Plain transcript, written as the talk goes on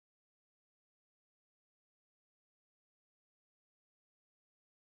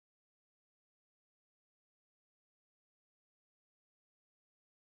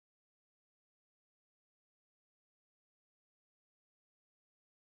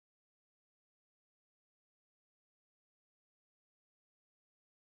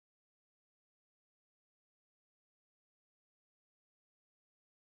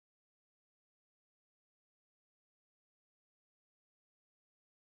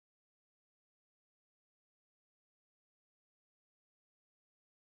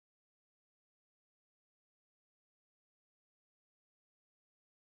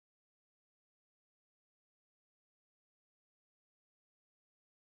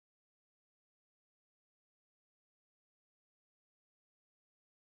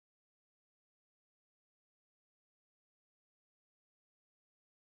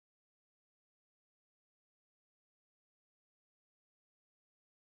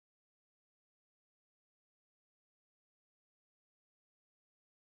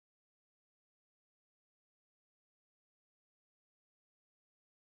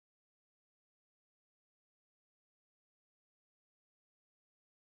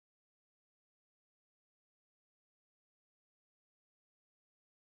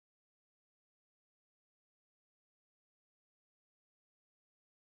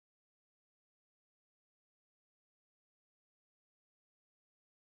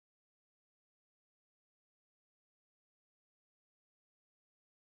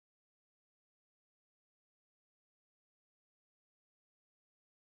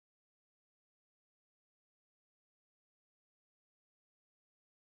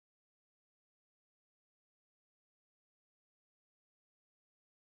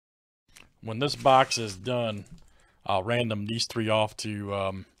when this box is done, I'll random these 3 off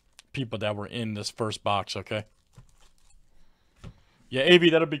to people that were in this first box, okay? Yeah,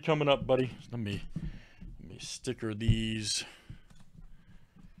 AV, that'll be coming up, buddy. Let me sticker these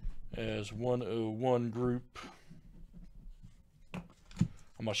as 101 group. I'm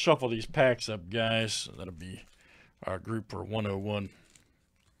going to shuffle these packs up, guys. That'll be our group for 101.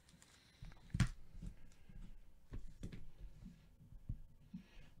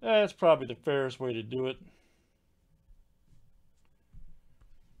 That's probably the fairest way to do it.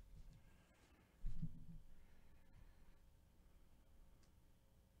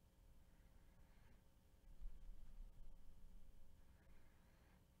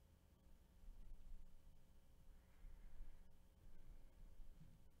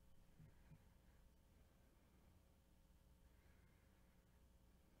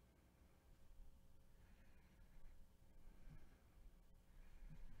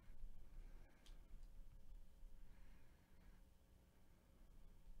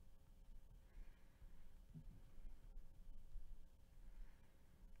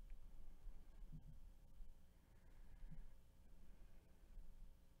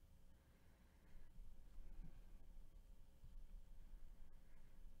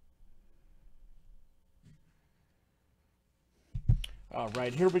 All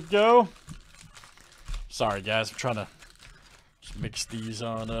right, here we go. Sorry, guys. I'm trying to just mix these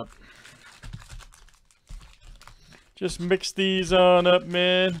on up. Just mix these on up,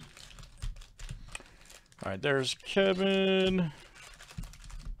 man. All right, there's Kevin.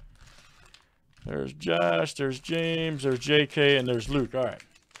 There's Josh. There's James. There's JK. And there's Luke. All right.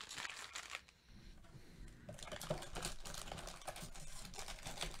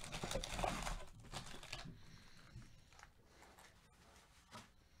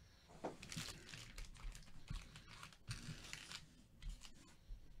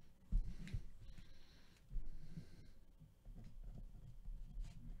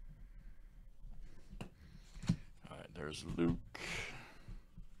 There's Luke.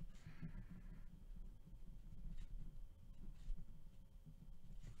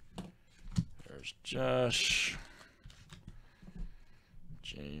 There's Josh.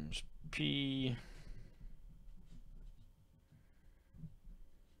 James P.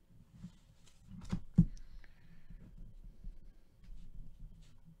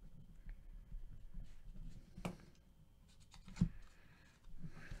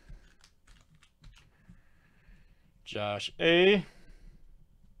 Josh A.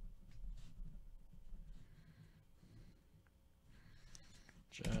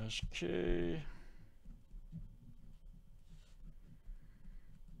 Josh K.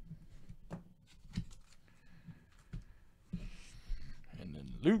 And then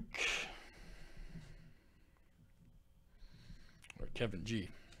Luke. Or Kevin G.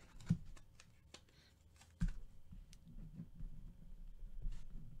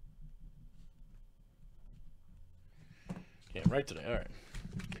 Yeah, right today. All right.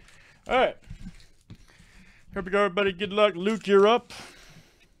 All right. Here we go, everybody. Good luck. Luke, you're up.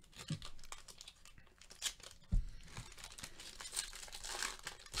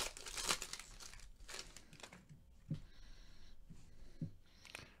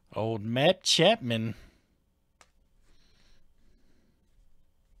 Old Matt Chapman.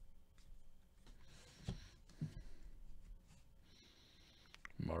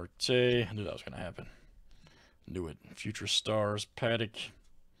 Marte. I knew that was going to happen. Knew it. Future stars. Paddock.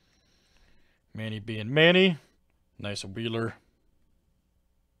 Manny being Manny. Nice Wheeler.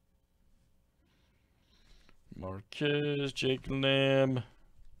 Marquez. Jake Lamb.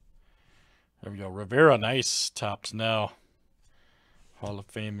 There we go. Rivera. Nice. Tops now. Hall of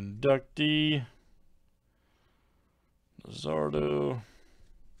Fame inductee. Luzardo.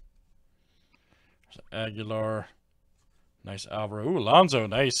 Aguilar. Nice Alvaro. Ooh, Alonso.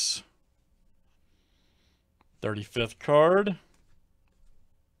 Nice. 35th card.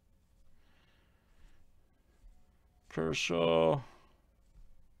 Kershaw.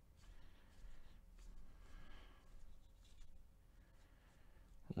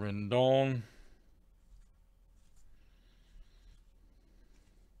 Rendon.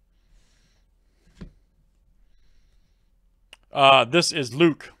 This is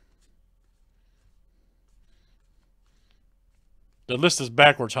Luke. The list is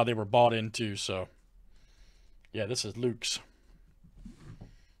backwards how they were bought into, so yeah, this is Luke's.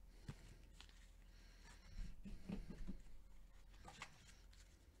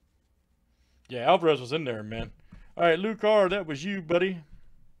 Yeah, Alvarez was in there, man. All right, Luke R., that was you, buddy.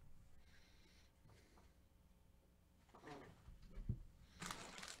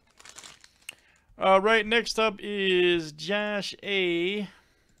 All right, next up is Josh A.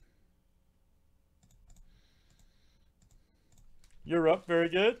 You're up. Very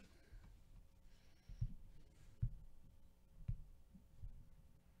good.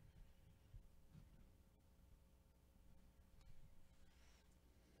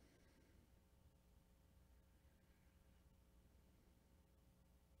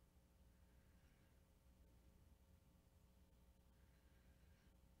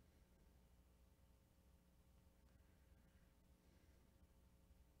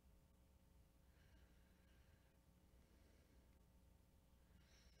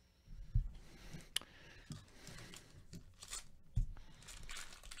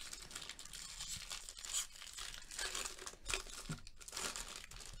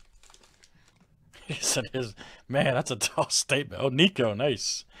 He said his, man, that's a tough statement. Oh, Nico,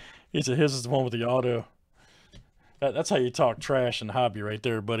 nice. He said his is the one with the auto. That's how you talk trash in hobby right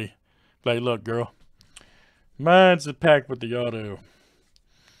there, buddy. Like, look, girl. Mine's the pack with the auto.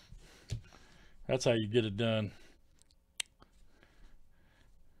 That's how you get it done.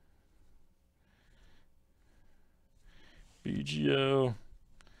 BGO.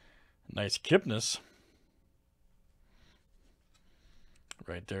 Nice Kipnis.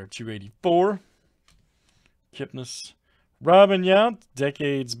 Right there, 284. Kipnis. Robin Yount,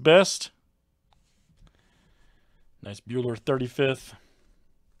 decade's best. Nice Bueller, 35th.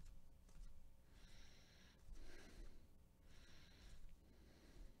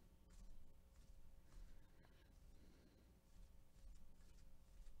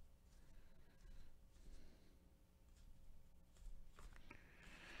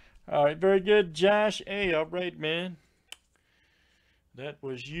 All right, very good, Josh A. All right, man. That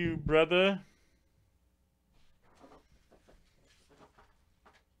was you, brother.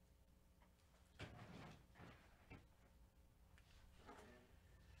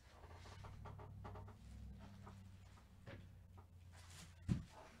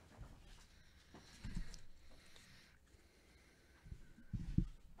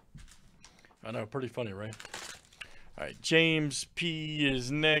 I know, pretty funny, right? All right, James P.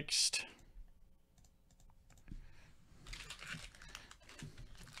 is next.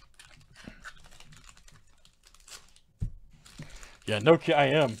 Yeah, no, I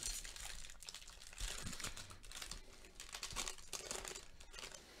am.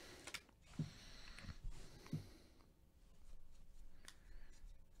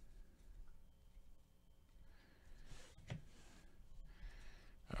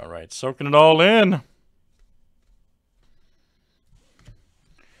 All right, soaking it all in.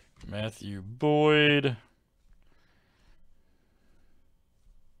 Matthew Boyd.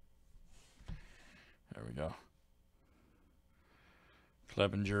 There we go.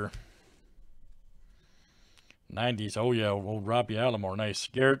 Clevenger. 90s. Oh, yeah. Old Robbie Alomar. Nice.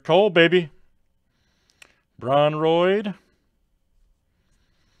 Garrett Cole, baby. Bron Royd.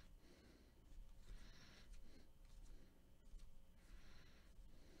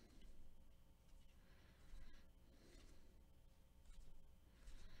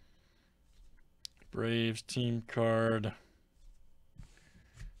 Braves team card.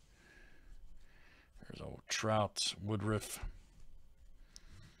 There's old Trout. Woodruff.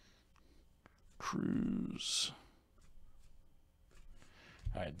 Cruz.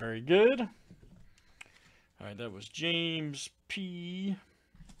 All right, very good. All right, that was James P.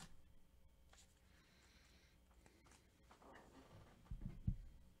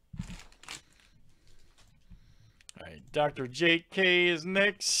 All right, Dr. JK is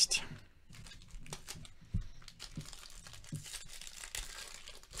next.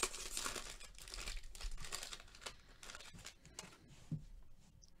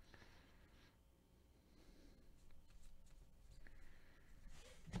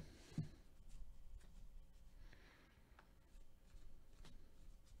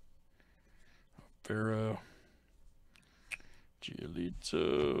 Vero.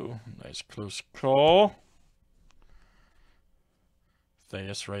 Giolito. Nice close call.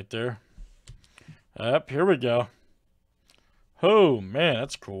 Theus right there. Up, here we go. Oh, man,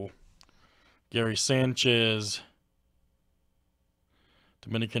 that's cool. Gary Sanchez.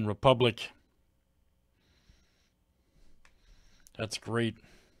 Dominican Republic. That's great.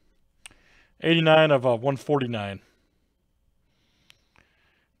 89 of 149.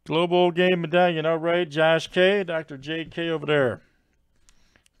 Global Game Medallion. All right, Josh K. Dr. JK over there.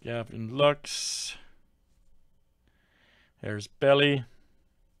 Gavin Lux. There's Belly.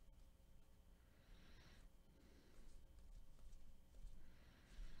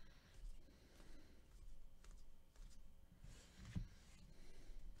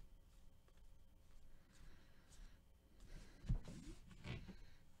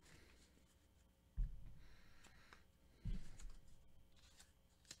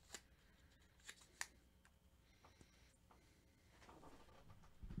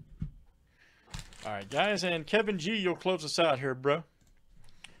 All right, guys, and Kevin G, you'll close us out here, bro.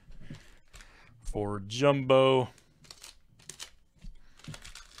 For Jumbo.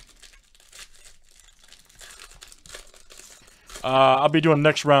 I'll be doing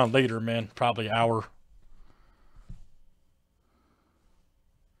next round later, man. Probably an hour.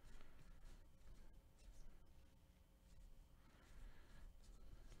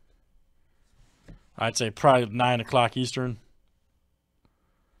 I'd say probably 9 o'clock Eastern.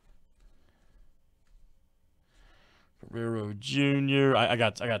 Guerrero Jr. I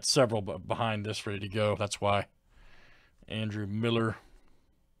got several behind this ready to go. That's why. Andrew Miller.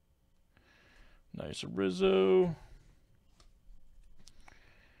 Nice Rizzo.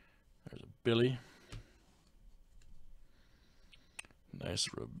 There's a Billy. Nice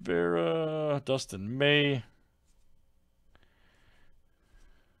Rivera. Dustin May.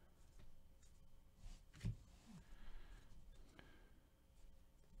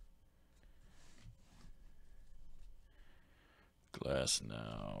 Glass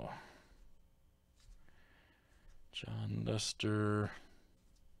now. John Lester.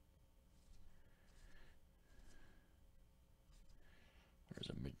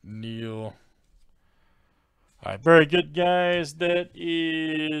 There's a McNeil. All right, very good, guys. That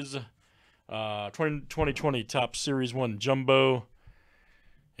is 2020 Top Series 1 Jumbo.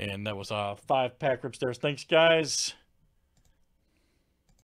 And that was 5 pack rips there. Thanks, guys.